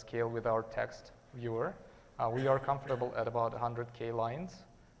the scale with our text viewer. We are comfortable at about 100K lines.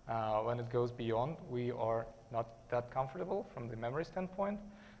 When it goes beyond, we are not that comfortable from the memory standpoint.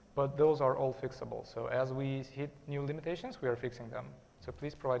 But those are all fixable. So as we hit new limitations, we are fixing them. So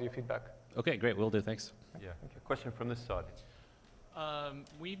please provide your feedback. Okay, great. Will do. Thanks. Yeah. Okay. Question from this side.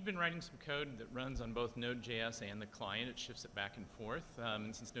 We've been writing some code that runs on both Node.js and the client. It shifts it back and forth.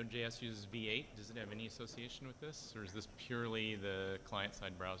 And since Node.js uses V8, does it have any association with this? Or is this purely the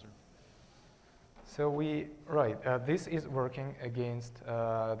client-side browser? So this is working against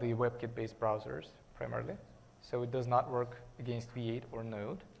the WebKit-based browsers primarily. So it does not work against V8 or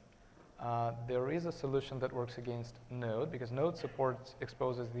Node. There is a solution that works against Node because Node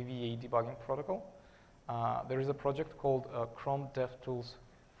exposes the V8 debugging protocol. There is a project called Chrome DevTools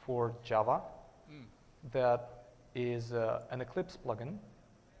for Java that is an Eclipse plugin,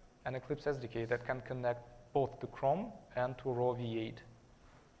 an Eclipse SDK that can connect both to Chrome and to raw V8,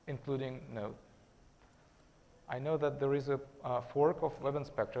 including Node. I know that there is a fork of Web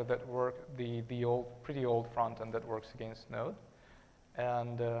Inspector that pretty old front end that works against Node.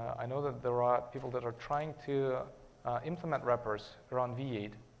 And I know that there are people that are trying to implement wrappers around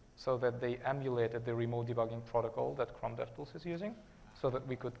V8 so that they emulated the remote debugging protocol that Chrome DevTools is using so that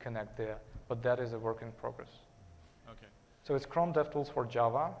we could connect there. But that is a work in progress. Okay. So it's Chrome DevTools for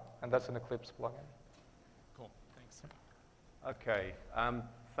Java, and that's an Eclipse plugin. Cool. Thanks. Okay.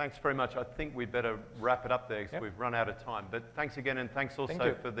 Thanks very much. I think we'd better wrap it up there because we've run out of time. But thanks again, and thanks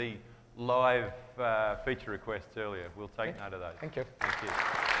also for the live feature requests earlier. We'll take note of those. Thank you. Thank you.